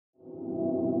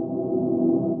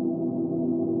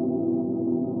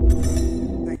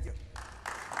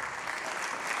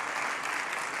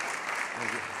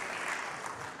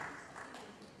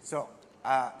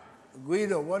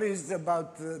Guido, what is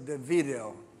about the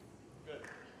video? Good.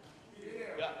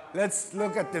 Yeah. Let's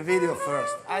look at the video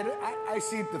first. I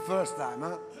see it the first time,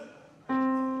 huh?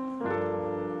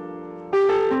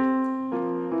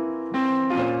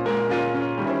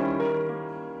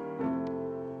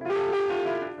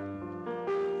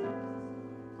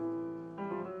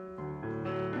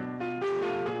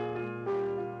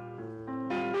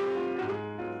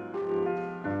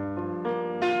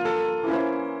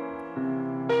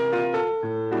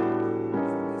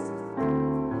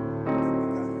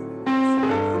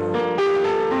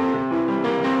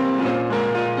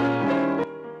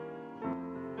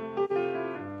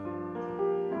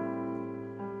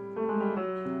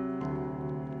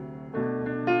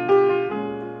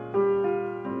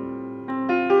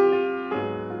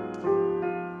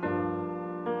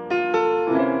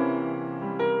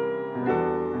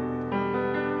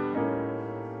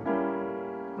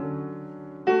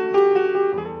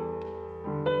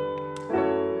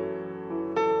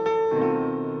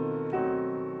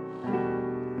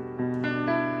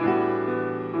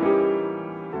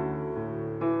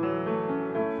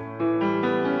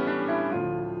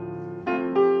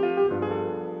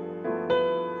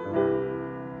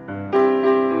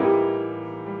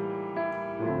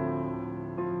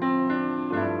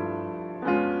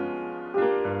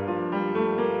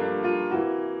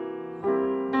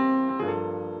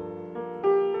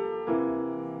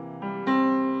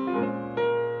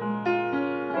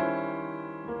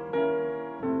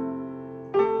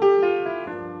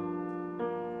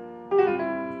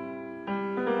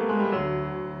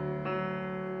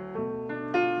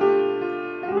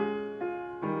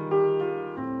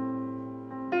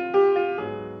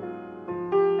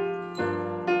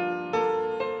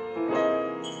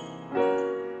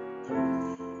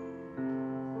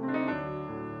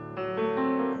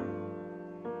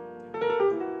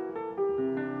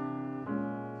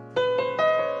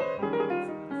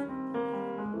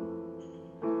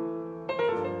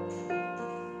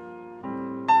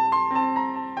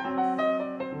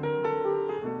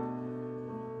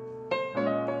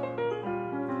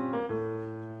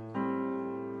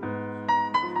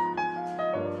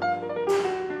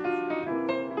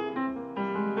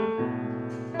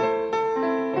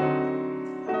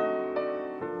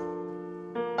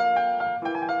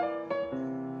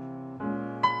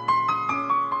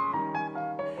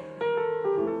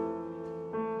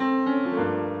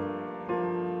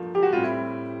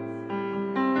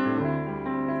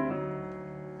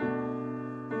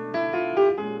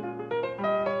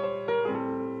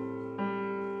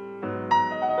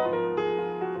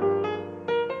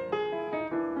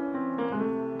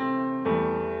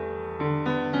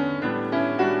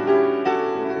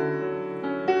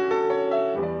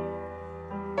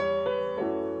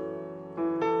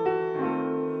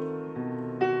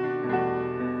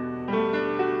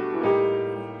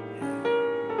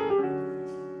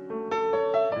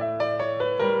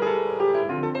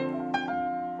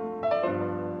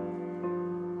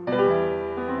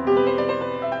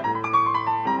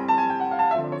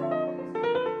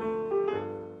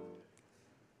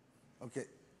 Okay,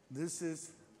 this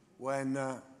is when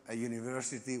a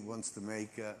university wants to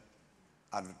make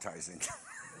advertising.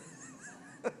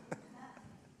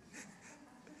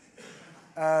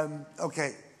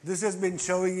 Okay, this has been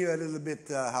showing you a little bit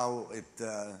how it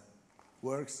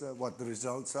works, what the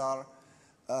results are.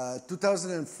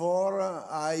 2004,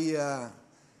 I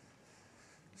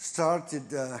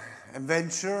started a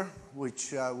venture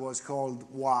which was called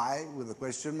Why with a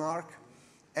question mark.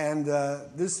 And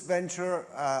this venture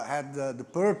had the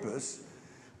purpose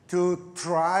to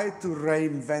try to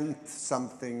reinvent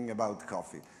something about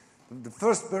coffee. The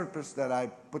first purpose that I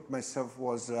put myself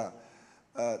was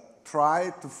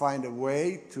try to find a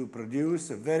way to produce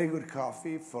a very good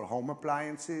coffee for home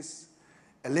appliances,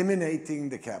 eliminating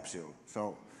the capsule.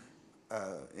 So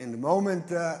in the moment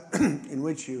in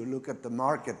which you look at the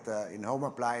market in home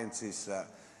appliances,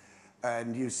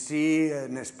 and you see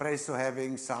an espresso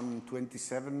having some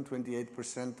 27,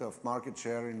 28% of market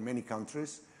share in many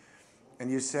countries, and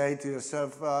you say to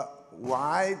yourself,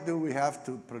 why do we have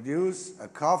to produce a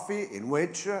coffee in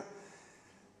which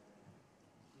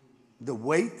the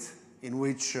weight, in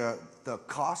which the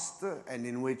cost, and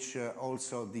in which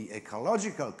also the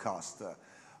ecological cost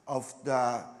of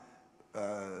the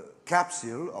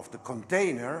capsule, of the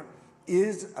container,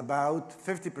 is about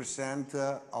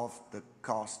 50% of the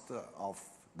cost of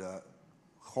the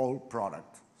whole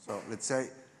product. So let's say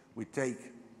we take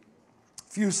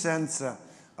a few cents,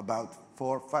 about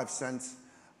 4 or 5 cents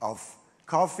of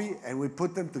coffee, and we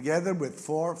put them together with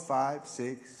 4, 5,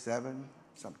 6, 7,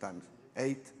 sometimes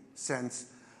 8 cents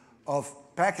of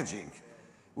packaging.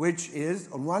 which is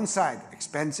on one side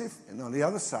expensive, and on the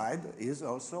other side is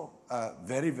also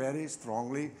very, very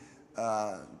strongly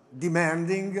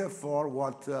demanding for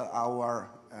what our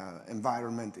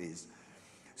environment is.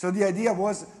 So the idea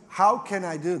was, how can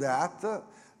I do that,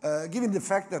 given the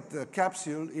fact that the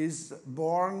capsule is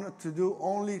born to do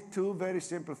only two very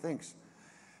simple things.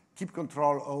 Keep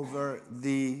control over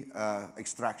the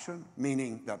extraction,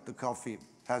 meaning that the coffee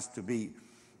has to be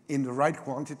in the right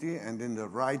quantity and in the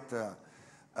right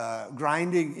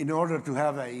grinding in order to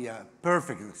have a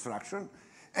perfect extraction.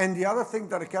 And the other thing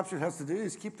that a capsule has to do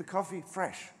is keep the coffee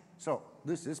fresh. So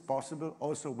this is possible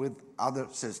also with other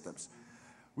systems.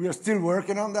 We are still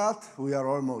working on that. We are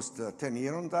almost 10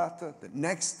 years on that. The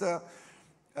next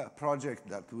project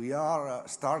that we are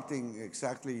starting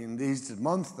exactly in this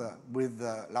month with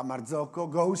La Marzocco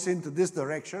goes into this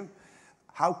direction.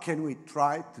 How can we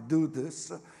try to do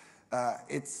this?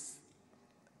 It's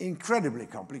incredibly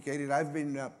complicated. I've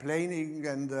been planning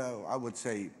and I would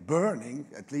say burning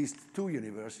at least two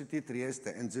universities, Trieste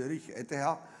and Zurich,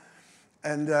 ETH,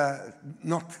 and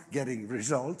not getting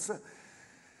results.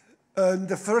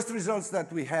 The first results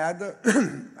that we had,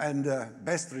 and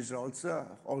best results,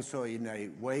 also in a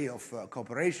way of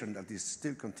cooperation that is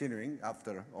still continuing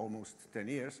after almost 10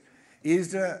 years,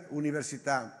 is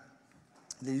Università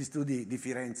degli Studi di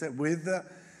Firenze with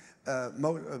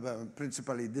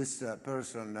principally this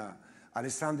person,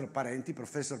 Alessandro Parenti,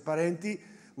 Professor Parenti,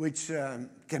 which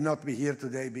cannot be here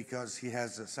today because he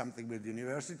has something with the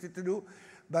university to do.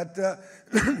 But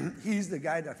he's the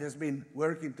guy that has been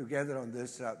working together on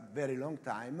this very long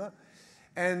time.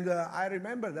 And I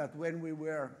remember that when we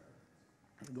were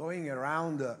going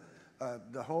around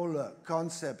the whole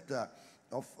concept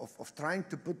of trying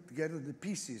to put together the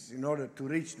pieces in order to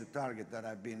reach the target that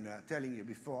I've been telling you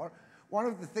before, one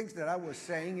of the things that I was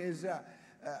saying is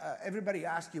everybody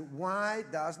asks you, why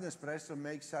does Nespresso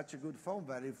make such a good foam?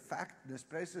 But in fact,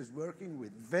 Nespresso is working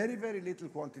with very, very little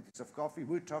quantities of coffee.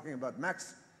 We're talking about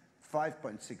max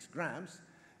 5.6 grams,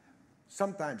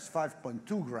 sometimes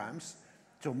 5.2 grams,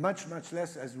 so much, much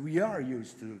less as we are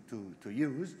used to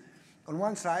use on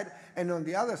one side. And on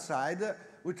the other side,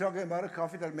 we're talking about a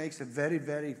coffee that makes a very,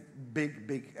 very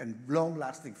big and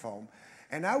long-lasting foam.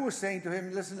 And I was saying to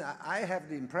him, listen, I have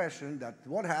the impression that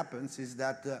what happens is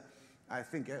that, I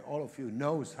think all of you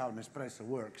knows how Nespresso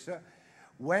works.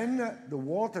 When the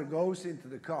water goes into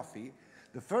the coffee,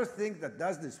 the first thing that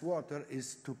does this water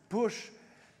is to push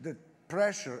the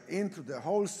pressure into the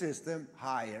whole system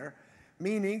higher,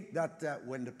 meaning that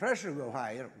when the pressure goes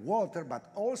higher, water,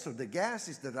 but also the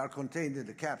gases that are contained in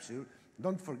the capsule,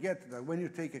 don't forget that when you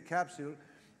take a capsule,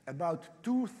 about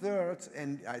 2/3,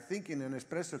 and I think in an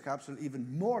espresso capsule,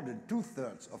 even more than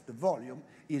 2/3 of the volume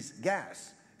is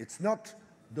gas. It's not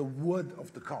the wood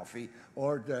of the coffee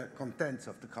or the contents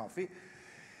of the coffee.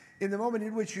 In the moment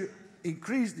in which you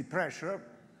increase the pressure,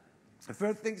 the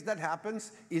first thing that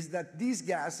happens is that these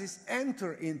gases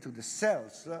enter into the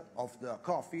cells of the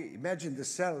coffee. Imagine the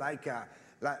cell like a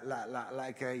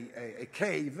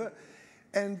cave,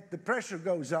 and the pressure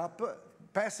goes up,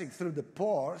 passing through the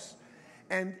pores.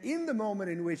 And in the moment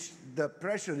in which the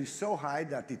pressure is so high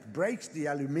that it breaks the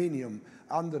aluminum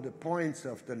under the points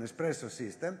of the Nespresso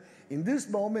system, in this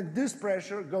moment, this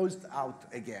pressure goes out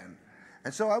again.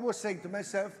 And so I was saying to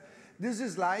myself, this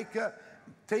is like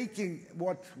taking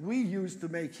what we used to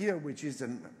make here, which is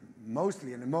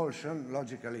mostly an emulsion.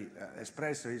 Logically,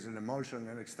 espresso is an emulsion,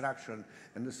 an extraction,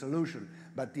 and the solution.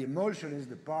 But the emulsion is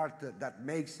the part that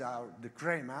makes the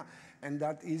crema, and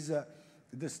that is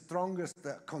the strongest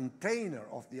container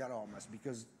of the aromas,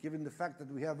 because given the fact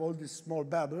that we have all these small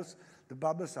bubbles, the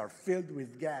bubbles are filled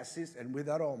with gases and with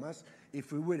aromas.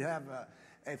 If we would have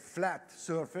a flat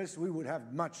surface, we would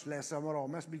have much less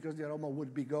aromas because the aroma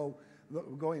would be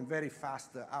going very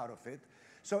fast out of it.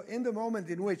 So in the moment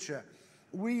in which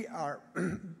we are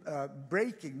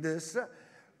breaking this,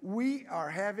 we are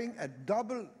having a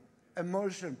double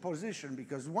emulsion position,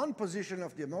 because one position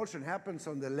of the emulsion happens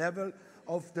on the level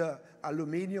of the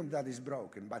aluminum that is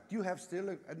broken, but you have still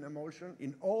an emulsion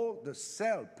in all the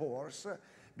cell pores,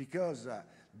 because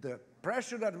the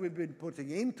pressure that we've been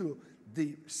putting into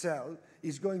the cell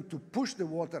is going to push the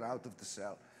water out of the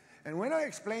cell. And when I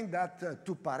explained that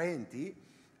to Parenti,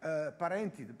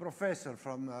 the professor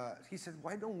he said,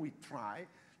 why don't we try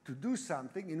to do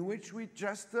something in which we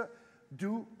just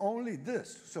do only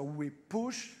this? So we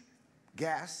push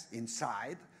gas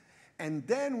inside, and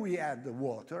then we add the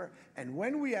water, and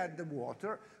when we add the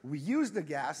water, we use the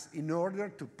gas in order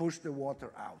to push the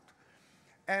water out.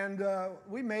 And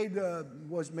we made,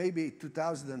 was maybe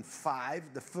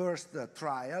 2005, the first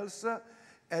trials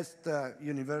at the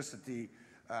university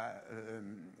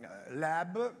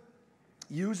lab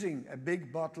using a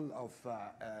big bottle of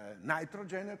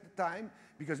nitrogen at the time,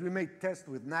 because we made tests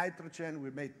with nitrogen,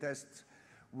 we made tests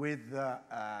with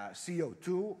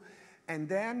CO2. And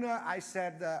then I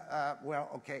said, well,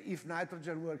 okay, if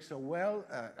nitrogen works so well,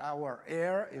 our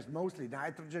air is mostly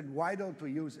nitrogen, why don't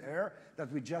we use air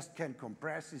that we just can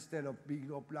compress instead of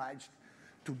being obliged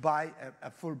to buy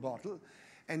a full bottle?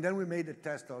 And then we made a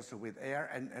test also with air,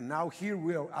 and now here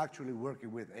we are actually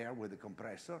working with air, with the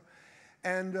compressor.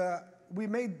 And we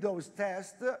made those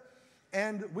tests,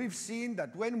 and we've seen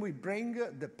that when we bring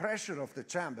the pressure of the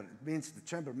chamber, it means the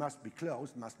chamber must be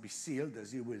closed, must be sealed,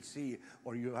 as you will see,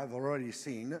 or you have already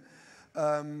seen.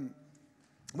 When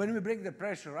we bring the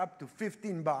pressure up to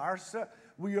 15 bars,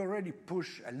 we already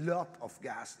push a lot of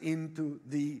gas into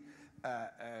the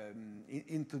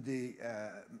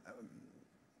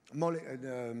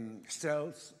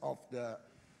cells of the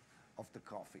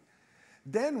coffee.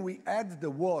 Then we add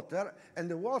the water, and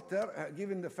the water,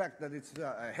 given the fact that it's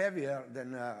heavier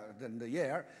than the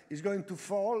air, is going to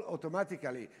fall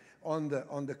automatically on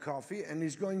the coffee and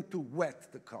is going to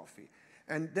wet the coffee.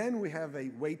 And then we have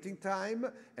a waiting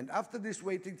time, and after this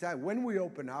waiting time, when we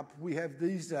open up, we have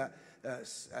these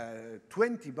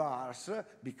 20 bars,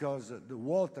 because the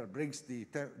water brings the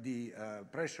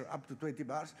pressure up to 20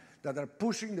 bars, that are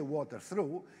pushing the water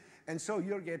through. And so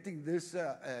you're getting this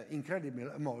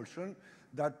incredible emulsion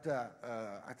that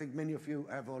I think many of you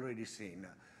have already seen.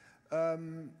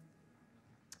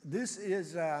 This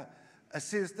is a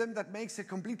system that makes a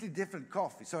completely different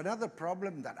coffee. So another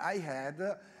problem that I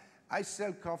had, I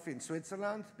sell coffee in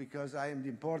Switzerland because I am the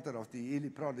importer of the Ely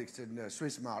products in the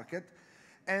Swiss market.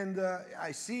 And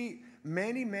I see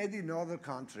many made in other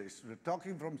countries. We're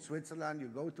talking from Switzerland, you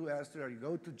go to Austria, you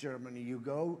go to Germany, you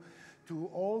go to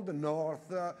all the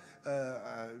north,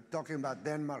 talking about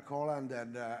Denmark, Holland,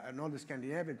 and all the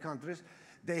Scandinavian countries.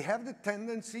 They have the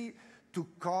tendency to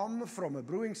come from a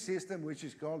brewing system which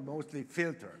is called mostly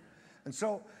filter. And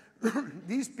so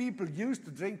these people used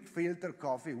to drink filter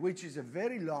coffee, which is a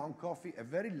very long coffee, a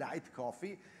very light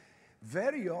coffee,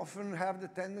 very often have the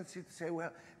tendency to say,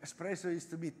 well, espresso is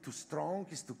to be too strong,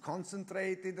 is too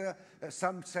concentrated.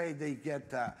 Some say they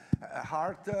get a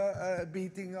heart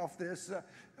beating of this.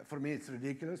 For me, it's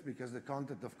ridiculous because the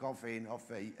content of caffeine of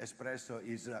a espresso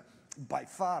is by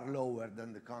far lower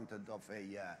than the content of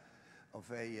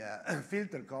a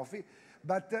filter coffee.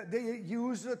 But they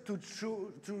use to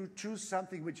choose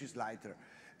something which is lighter.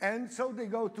 And so they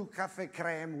go to Caffe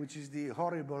Crème, which is the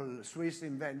horrible Swiss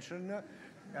invention.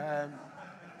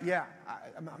 Yeah,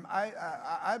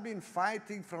 I've been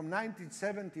fighting from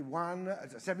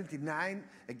 1979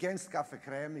 against Caffe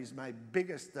Crème. Is my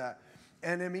biggest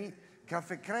enemy.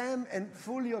 Caffe Crème and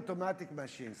fully automatic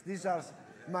machines. These are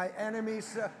my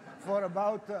enemies for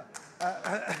about...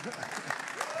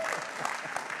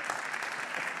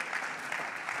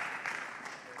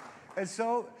 And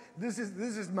so this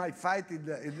is my fight in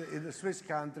the Swiss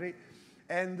country.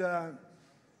 And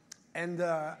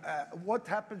what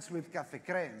happens with Caffe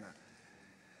Crème?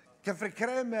 Caffe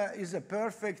Crème is a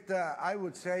perfect, I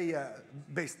would say,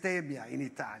 bestemmia in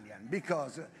Italian,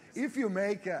 because if you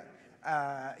make an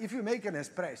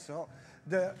espresso,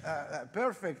 the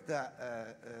perfect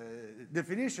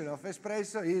definition of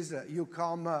espresso is you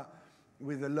come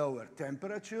with a lower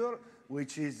temperature,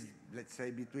 which is, let's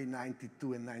say, between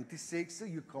 92 and 96.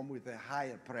 You come with a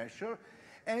higher pressure,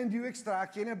 and you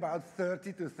extract in about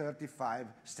 30 to 35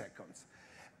 seconds.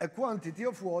 A quantity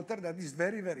of water that is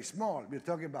very, very small. We're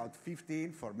talking about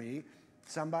 15 for me,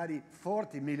 somebody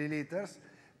 40 milliliters,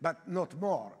 but not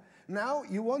more. Now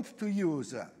you want to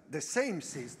use the same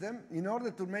system in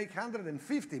order to make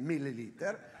 150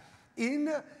 milliliter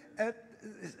in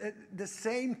the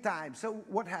same time. So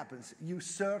what happens? You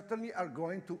certainly are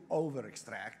going to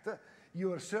over-extract.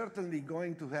 You are certainly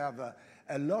going to have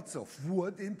lots of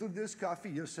wood into this coffee.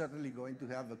 You're certainly going to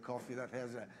have a coffee that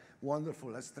has a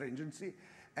wonderful astringency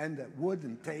and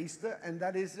wooden taste, and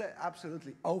that is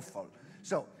absolutely awful.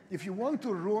 So if you want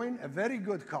to ruin a very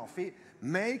good coffee,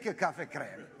 make a Caffe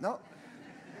Crème, no?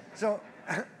 So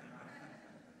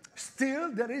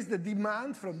still there is the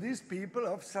demand from these people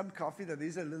of some coffee that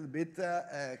is a little bit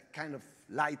kind of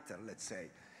lighter, let's say.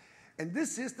 And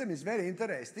this system is very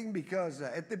interesting because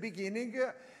at the beginning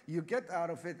you get out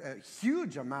of it a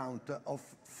huge amount of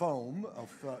foam, of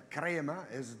crema,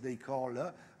 as they call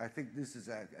it. I think this is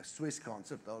a Swiss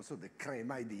concept also, the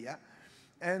crema idea.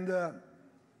 And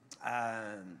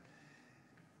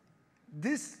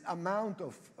this amount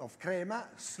of crema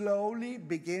slowly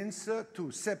begins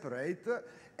to separate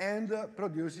and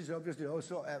produces obviously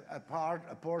also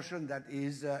a portion that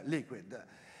is liquid.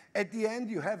 At the end,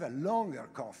 you have a longer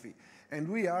coffee. And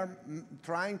we are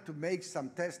trying to make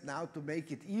some tests now to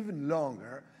make it even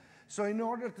longer. So in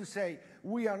order to say,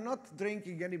 we are not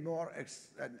drinking anymore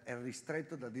a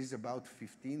ristretto that is about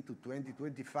 15 to 20,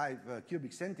 25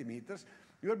 cubic centimeters.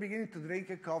 You are beginning to drink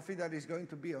a coffee that is going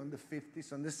to be on the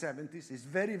 50s, on the 70s. It's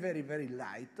very, very, very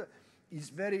light. It's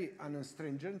very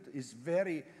unastringent. It's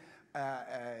very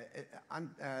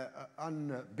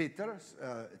unbitter.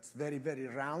 It's very, very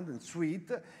round and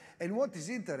sweet. And what is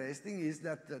interesting is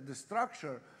that the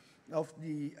structure of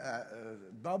the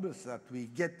bubbles that we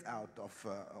get out of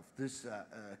this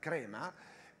crema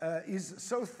is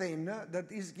so thin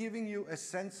that is giving you a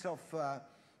sense of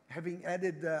having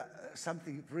added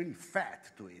something really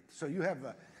fat to it. So you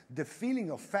have the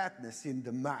feeling of fatness in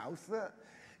the mouth,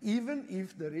 even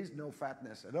if there is no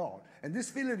fatness at all. And this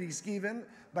feeling is given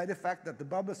by the fact that the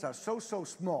bubbles are so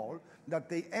small that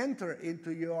they enter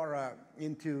into your,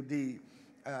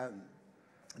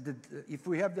 if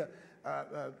we have the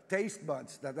taste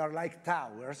buds that are like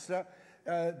towers,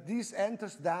 this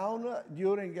enters down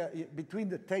between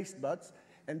the taste buds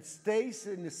and stays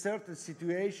in a certain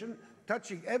situation,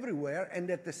 touching everywhere, and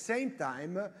at the same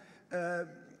time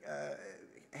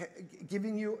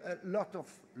giving you a lot of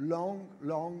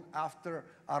long after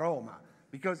aroma.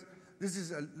 Because this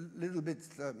is a little bit,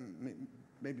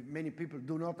 maybe many people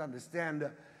do not understand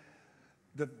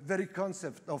the very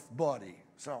concept of body.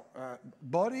 So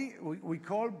body, we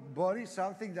call body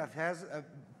something that has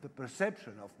the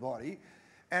perception of body.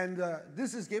 And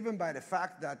this is given by the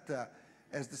fact that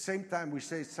at the same time we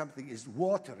say something is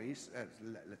watery,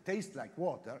 tastes like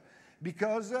water,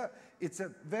 because it's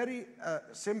a very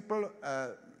simple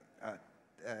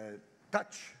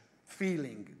touch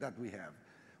feeling that we have.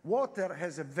 Water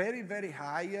has a very, very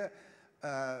high,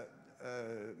 how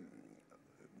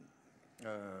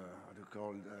do you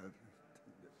call it,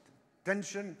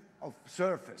 tension of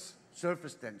surface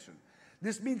tension.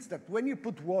 This means that when you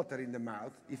put water in the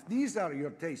mouth, if these are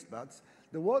your taste buds,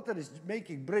 the water is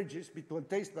making bridges between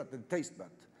taste bud and taste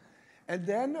bud. And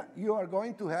then you are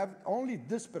going to have only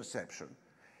this perception.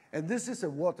 And this is a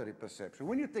watery perception.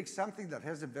 When you take something that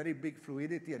has a very big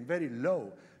fluidity and very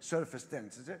low surface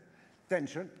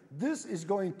tension, this is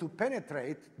going to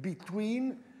penetrate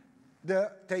between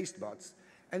the taste buds.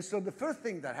 And so the first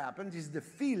thing that happens is the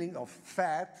feeling of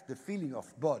fat, the feeling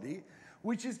of body,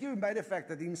 which is given by the fact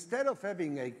that instead of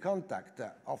having a contact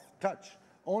of touch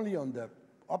only on the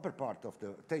upper part of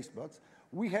the taste buds,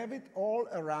 we have it all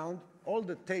around. All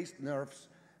the taste nerves,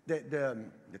 the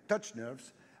touch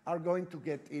nerves, are going to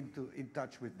get in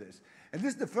touch with this. And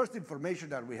this is the first information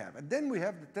that we have. And then we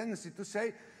have the tendency to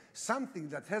say something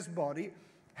that has body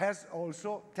has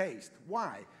also taste.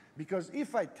 Why? Because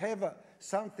if I have a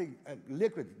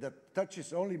liquid that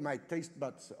touches only my taste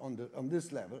buds on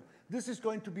this level, this is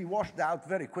going to be washed out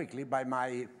very quickly by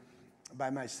my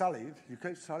saliva. You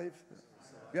call it saliva?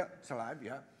 Yeah, saliva,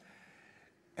 yeah.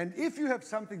 And if you have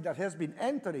something that has been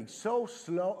entering so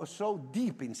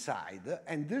deep inside,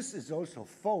 and this is also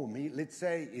foamy, let's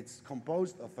say it's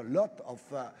composed of a lot of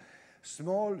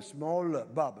small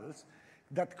bubbles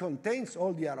that contains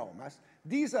all the aromas,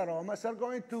 these aromas are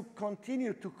going to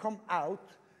continue to come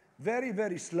out very,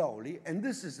 very slowly, and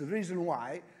this is the reason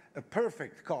why a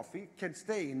perfect coffee can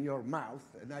stay in your mouth,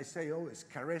 and I say always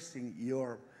caressing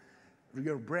your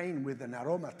brain with an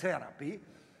aromatherapy,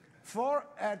 for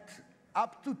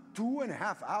up to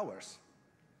 2.5 hours.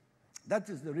 That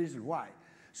is the reason why.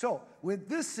 So with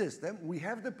this system, we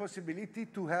have the possibility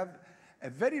to have a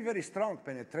very, very strong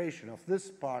penetration of these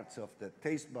parts of the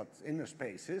taste buds inner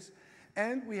spaces,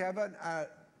 and we have,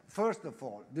 first of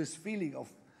all, this feeling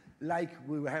of like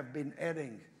we have been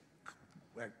adding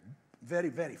very,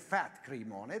 very fat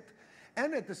cream on it,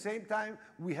 and at the same time,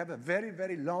 we have a very,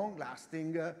 very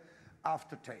long-lasting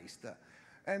aftertaste.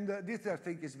 And this, I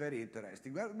think, is very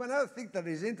interesting. Well, another thing that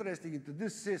is interesting into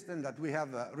this system that we have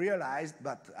realized,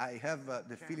 but I have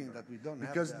the feeling that we don't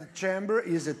have. Because the chamber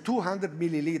is a 200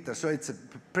 milliliter, so it's a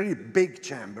pretty big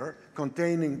chamber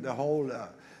containing the whole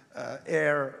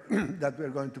air that we're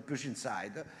going to push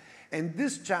inside. And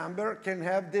this chamber can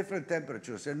have different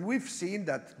temperatures. And we've seen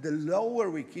that the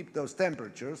lower we keep those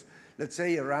temperatures, let's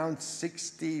say around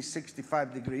 60,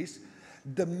 65 degrees,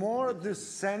 the more this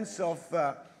sense of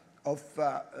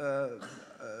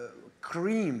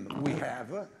cream we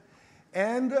have,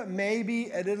 and maybe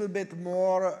a little bit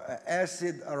more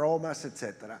acid aromas,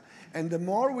 etc. And the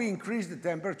more we increase the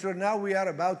temperature, now we are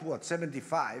about, what,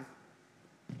 75?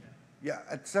 Yeah,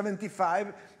 at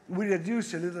 75, we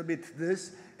reduce a little bit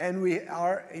this, and we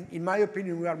are, in my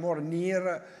opinion, we are more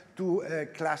near to a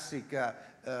classic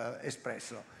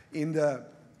espresso. In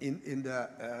in the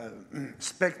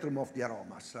spectrum of the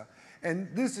aromas. And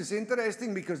this is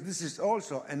interesting because this is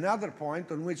also another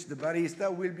point on which the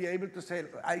barista will be able to say,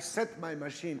 I set my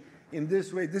machine in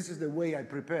this way, this is the way I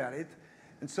prepare it.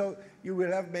 And so you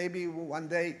will have maybe one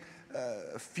day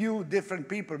a few different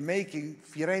people making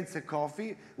Firenze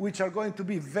coffee, which are going to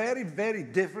be very, very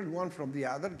different one from the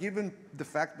other, given the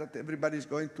fact that everybody is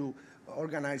going to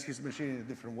organize his machine in a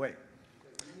different way.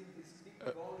 You need this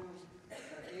big volume,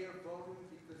 air volume,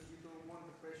 because you don't want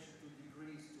the pressure to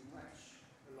decrease too much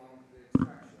along the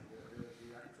extraction,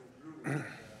 the actual brewing.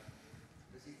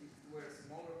 Because if it were a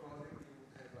smaller volume,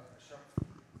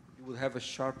 you would have a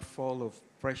sharp fall of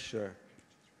pressure.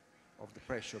 Of the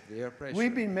pressure, of the air pressure.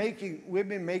 We've been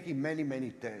making many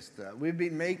tests. We've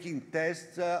been making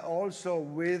tests also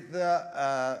with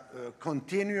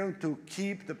continuing to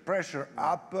keep the pressure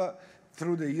up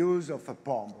through the use of a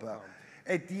pump.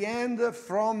 At the end,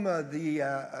 from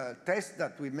the test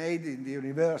that we made in the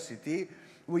university,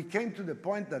 we came to the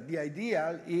point that the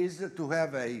ideal is to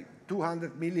have a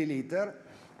 200 milliliter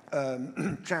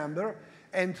chamber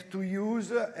and to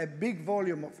use a big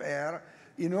volume of air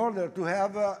in order to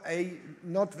have a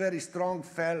not very strong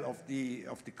fall of the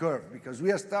curve, because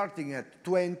we are starting at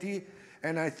 20,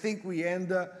 and I think we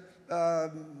end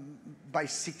by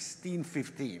 16,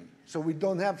 15. So we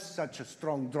don't have such a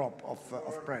strong drop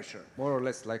of pressure. More or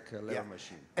less like a lever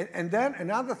machine. And then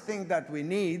another thing that we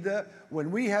need, when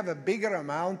we have a bigger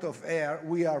amount of air,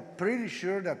 we are pretty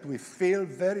sure that we fill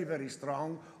very, very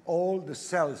strong all the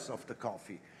cells of the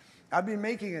coffee. I've been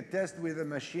making a test with a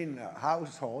machine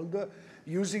household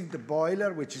using the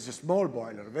boiler, which is a small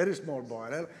boiler, very small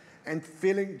boiler, and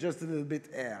filling just a little bit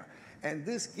air. And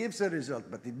this gives a result,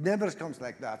 but it never comes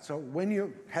like that. So when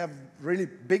you have really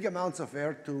big amounts of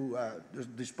air to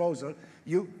disposal,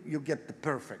 you get the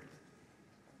perfect.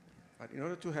 But in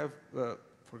order to have,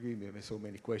 forgive me, I have so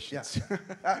many questions. Yeah.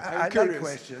 I like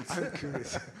questions. I'm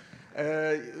curious.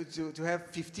 To have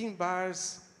 15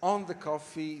 bars on the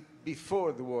coffee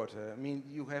before the water. I mean,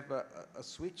 you have a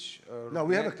switch. No,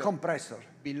 we have a compressor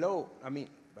below. I mean,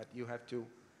 but you have to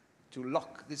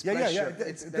lock this pressure. Yeah.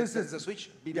 This is the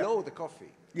switch below the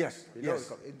coffee. Yes. Below the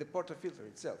coffee, in the portafilter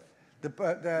itself. The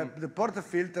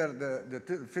portafilter,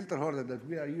 the filter holder that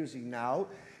we are using now,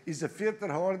 is a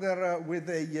filter holder with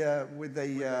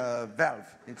a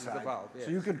valve inside. With a valve, yes.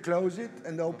 So you can close it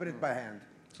and open it by hand.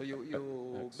 So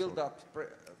you build up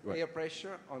air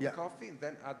pressure on the coffee,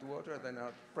 then add water, then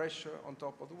add pressure on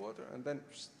top of the water, and then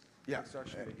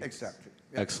extraction begins. Exactly.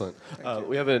 Yeah. Excellent.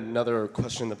 We have another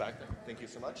question in the back there. Thank you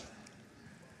so much.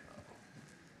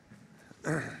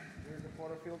 Here's the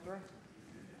portafilter.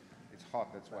 It's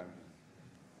hot, that's why.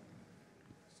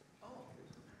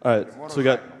 All right, so we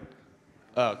got...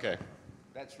 Oh, okay.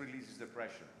 That releases the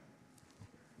pressure.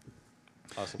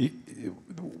 Awesome.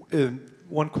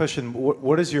 One question,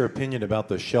 what is your opinion about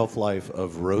the shelf life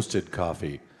of roasted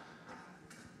coffee?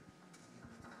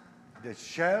 The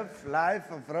shelf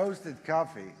life of roasted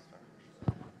coffee.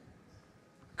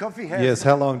 Coffee has... Yes,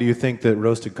 how long do you think that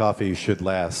roasted coffee should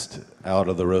last out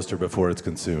of the roaster before it's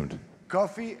consumed?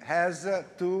 Coffee has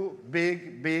two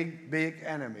big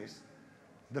enemies.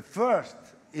 The first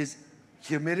is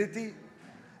humidity,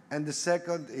 and the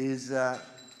second is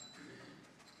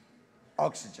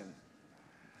oxygen.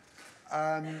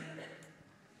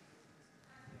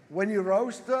 When you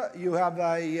roast, you have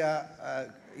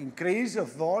an increase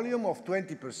of volume of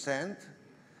 20%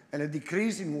 and a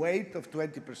decrease in weight of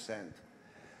 20%.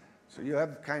 So you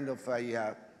have kind of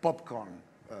a popcorn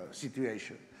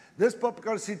situation. This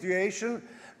popcorn situation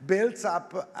builds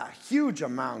up a huge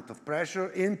amount of pressure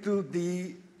into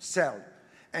the cell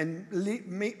and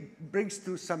brings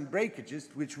to some breakages,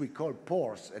 which we call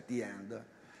pores at the end.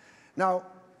 Now,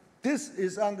 this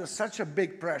is under such a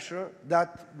big pressure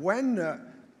that when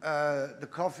the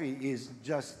coffee is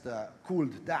just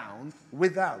cooled down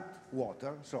without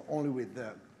water, so only with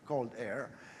cold air,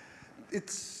 it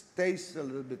stays a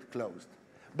little bit closed.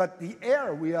 But the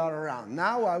air we are around,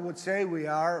 now I would say we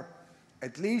are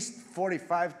at least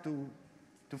 45 to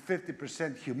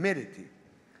 50% humidity.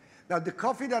 Now the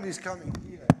coffee that is coming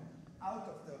here out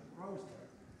of the roaster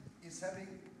is having,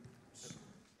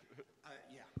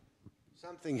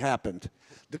 something happened.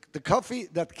 The coffee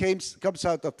that comes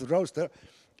out of the roaster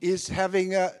is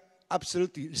having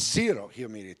absolutely zero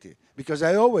humidity. Because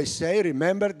I always say,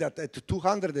 remember that at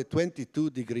 222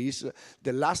 degrees,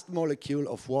 the last molecule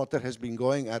of water has been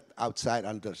going outside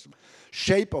under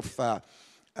shape of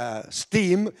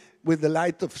steam with the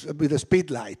light with a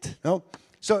speed light. No?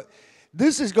 So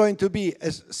this is going to be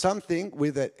something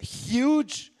with a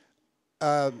huge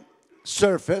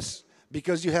surface,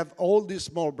 because you have all this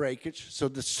small breakage, so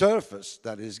the surface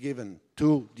that is given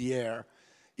to the air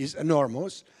is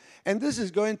enormous, and this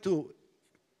is going to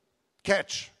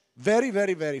catch very,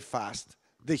 very, very fast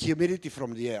the humidity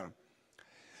from the air.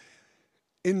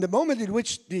 In the moment in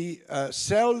which the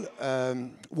cell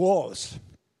walls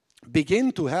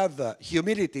begin to have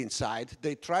humidity inside,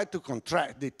 they try to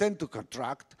contract, they tend to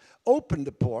contract, open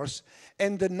the pores,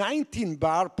 and the 19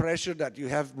 bar pressure that you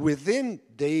have within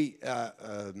the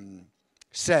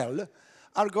cell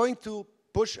are going to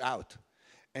push out.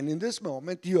 And in this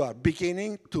moment, you are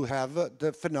beginning to have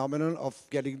the phenomenon of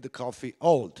getting the coffee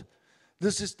old.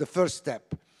 This is the first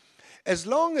step. As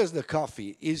long as the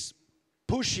coffee is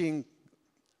pushing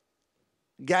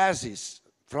gases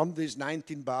from these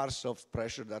 19 bars of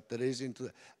pressure that there is into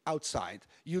the outside,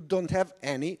 you don't have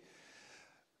any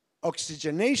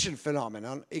oxygenation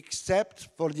phenomenon except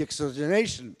for the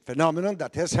oxygenation phenomenon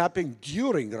that has happened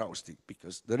during roasting,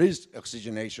 because there is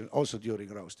oxygenation also during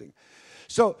roasting.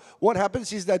 So what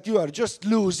happens is that you are just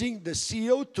losing the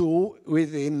CO2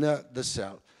 within the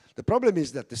cell. The problem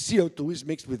is that the CO2 is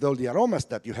mixed with all the aromas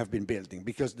that you have been building,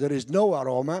 because there is no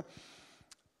aroma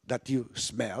that you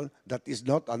smell that is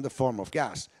not under form of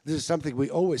gas. This is something we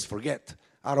always forget.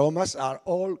 Aromas are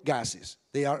all gases.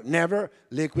 They are never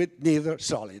liquid, neither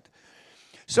solid.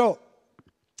 So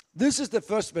this is the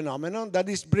first phenomenon that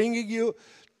is bringing you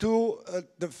to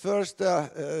the first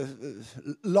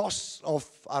loss of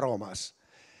aromas.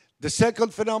 The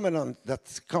second phenomenon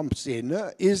that comes in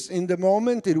is in the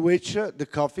moment in which the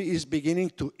coffee is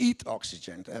beginning to eat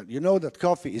oxygen. You know that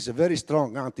coffee is a very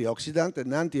strong antioxidant,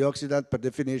 and antioxidant, per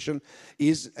definition,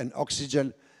 is an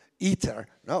oxygen eater.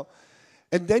 No?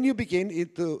 And then you begin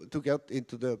to get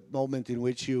into the moment in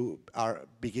which you are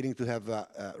beginning to have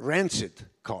rancid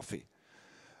coffee.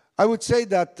 I would say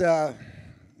that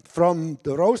from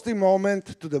the roasting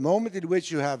moment to the moment in which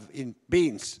you have in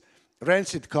beans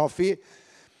rancid coffee,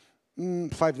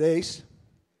 5 days,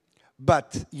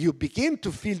 but you begin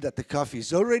to feel that the coffee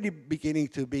is already beginning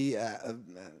to be,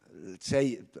 let's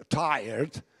say,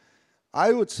 tired.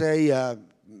 I would say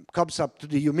comes up to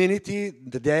the humidity,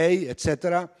 the day,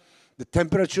 etc., the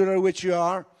temperature at which you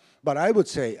are. But I would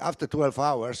say after 12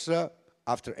 hours,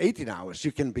 after 18 hours,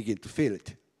 you can begin to feel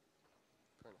it.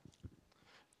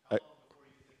 How long before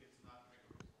you think it's not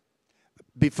drinkable?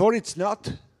 Before it's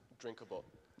not? Drinkable.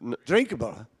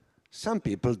 Drinkable. Some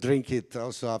people drink it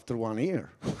also after 1 year.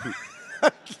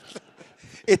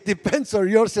 It depends on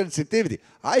your sensitivity.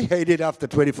 I hate it after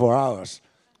 24 hours.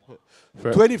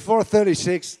 Fair. 24,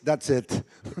 36, that's it.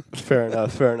 Fair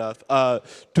enough, fair enough.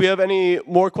 Do we have any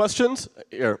more questions?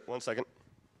 Here, 1 second.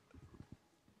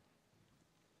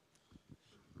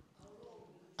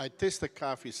 I taste the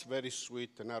coffee, it's very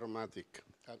sweet and aromatic.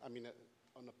 I mean,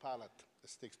 on the palate, it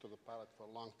sticks to the palate for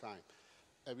a long time.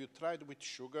 Have you tried with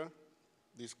sugar?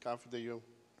 This coffee that you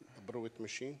brew with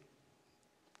machine?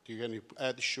 Can you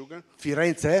add sugar?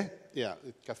 Firenze? Yeah,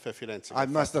 Caffe Firenze. I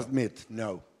must admit,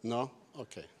 no. No?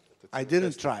 Okay. I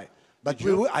didn't try, but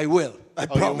I will. I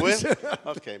promise. You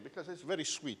will? Okay, because it's very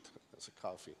sweet as a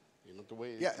coffee. You know, the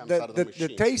way it comes out of the machine.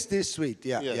 The taste is sweet,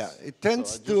 yeah. Yes. Yeah. It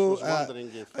tends so to, was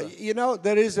wondering if, you know,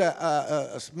 there is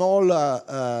a small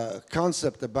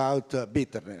concept about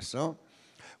bitterness. No?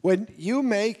 When you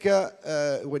make,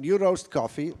 when you roast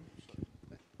coffee,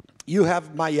 you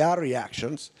have Maillard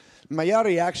reactions. Maillard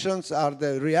reactions are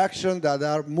the reactions that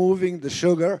are moving the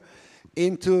sugar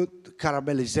into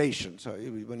caramelization. So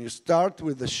when you start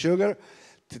with the sugar,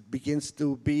 it begins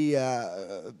to be,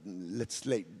 let's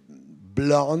say,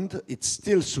 blonde. It's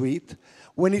still sweet.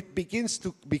 When it begins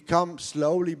to become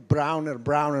slowly brown and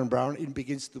brown and brown, it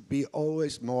begins to be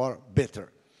always more bitter.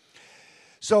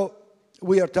 So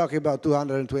we are talking about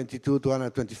 222,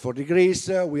 224 degrees.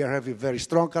 We are having very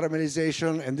strong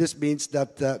caramelization, and this means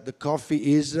that the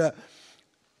coffee is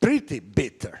pretty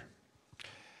bitter.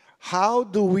 How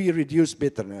do we reduce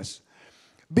bitterness?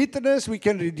 Bitterness we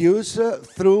can reduce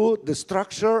through the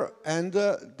structure, and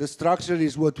the structure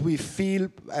is what we feel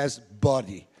as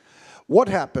body. What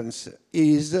happens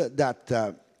is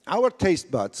that our taste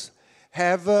buds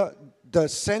have the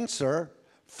sensor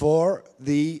for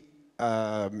the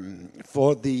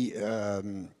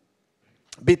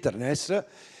bitterness,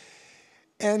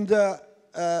 and the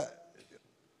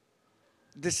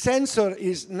sensor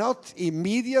is not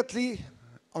immediately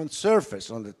on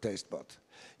surface on the taste bud.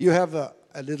 You have a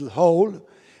little hole,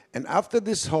 and after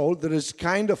this hole there is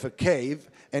kind of a cave,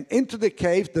 and into the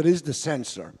cave there is the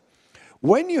sensor.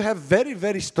 When you have very,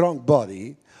 very strong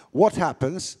body, what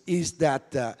happens is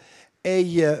that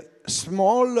a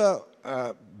small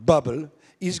bubble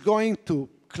is going to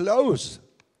close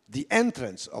the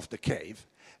entrance of the cave,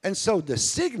 And so the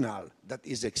signal that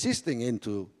is existing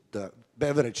into the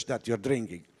beverage that you're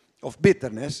drinking of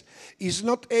bitterness is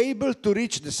not able to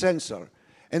reach the sensor.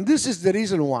 And this is the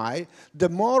reason why the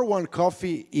more one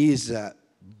coffee is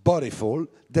bodyful,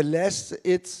 the less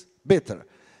it's bitter.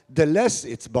 The less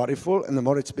it's bodyful and the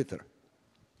more it's bitter.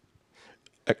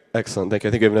 Excellent, thank you.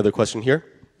 I think we have another question here.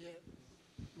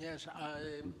 Yes.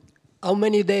 How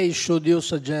many days should you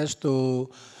suggest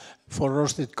for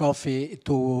roasted coffee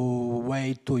to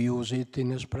wait to use it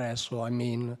in espresso? I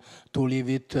mean, to leave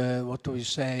it, what do we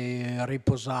say,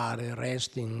 riposare,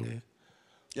 resting?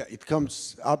 Yeah, it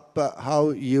comes up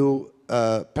how you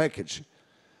package.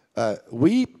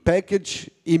 We package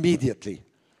immediately.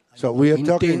 So we are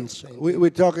talking, we're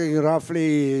talking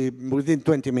roughly within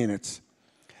 20 minutes.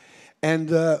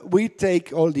 And we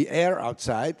take all the air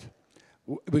outside.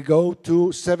 We go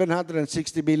to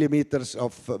 760 millimeters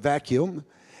of vacuum.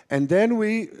 And then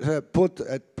we put,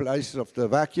 at place of the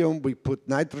vacuum, we put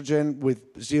nitrogen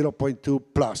with 0.2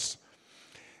 plus.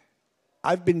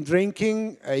 I've been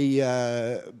drinking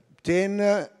a tin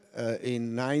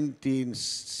in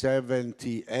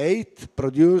 1978,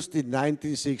 produced in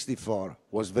 1964.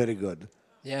 Was very good.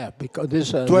 Yeah, because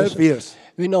this... 12 years.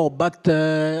 We know, but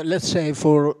let's say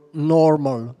for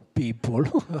normal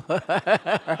people,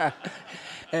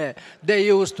 they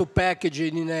used to package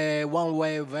it in a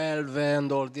one-way valve and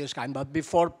all this kind. But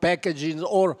before packaging,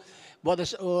 or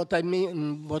what I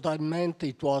meant,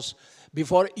 it was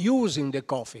before using the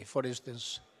coffee, for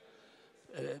instance.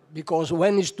 Because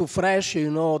when it's too fresh,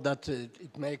 you know that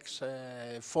it makes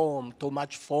foam, too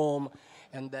much foam,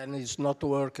 and then it's not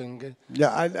working.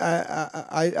 Yeah,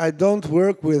 I don't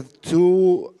work with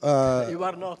too you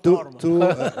are not normal. too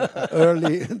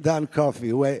early done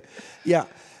coffee. Yeah,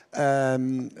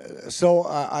 so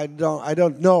I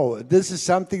don't know. This is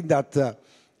something that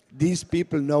these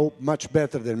people know much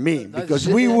better than me, because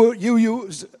you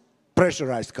use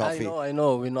pressurized coffee. I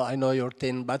know your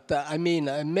thing, but I mean,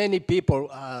 many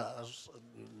people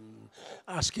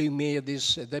asking me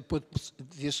this. They put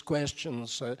these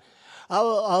questions.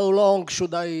 How long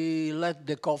should I let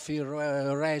the coffee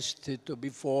rest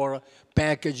before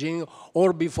packaging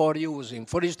or before using?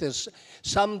 For instance,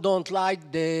 some don't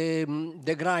like the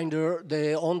grinder,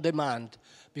 the on-demand,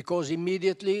 because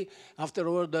immediately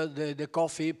afterward the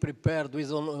coffee prepared with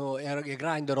a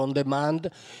grinder on demand,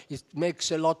 it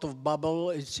makes a lot of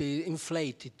bubble, it's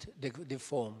inflated, the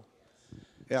foam.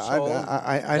 Yeah, so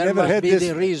I never had this.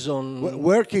 The reason.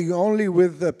 Working only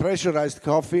with pressurized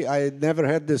coffee, I never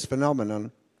had this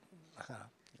phenomenon.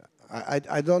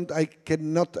 I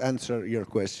cannot answer your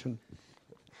question.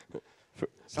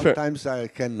 Sometimes I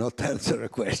cannot answer a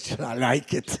question. I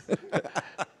like it.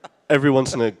 Every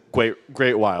once in a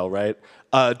great while, right?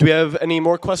 Do we have any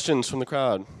more questions from the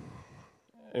crowd?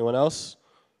 Anyone else?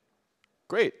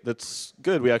 Great, that's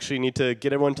good. We actually need to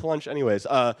get everyone to lunch anyways.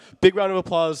 Big round of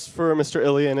applause for Mr.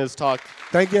 Ilya and his talk.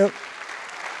 Thank you.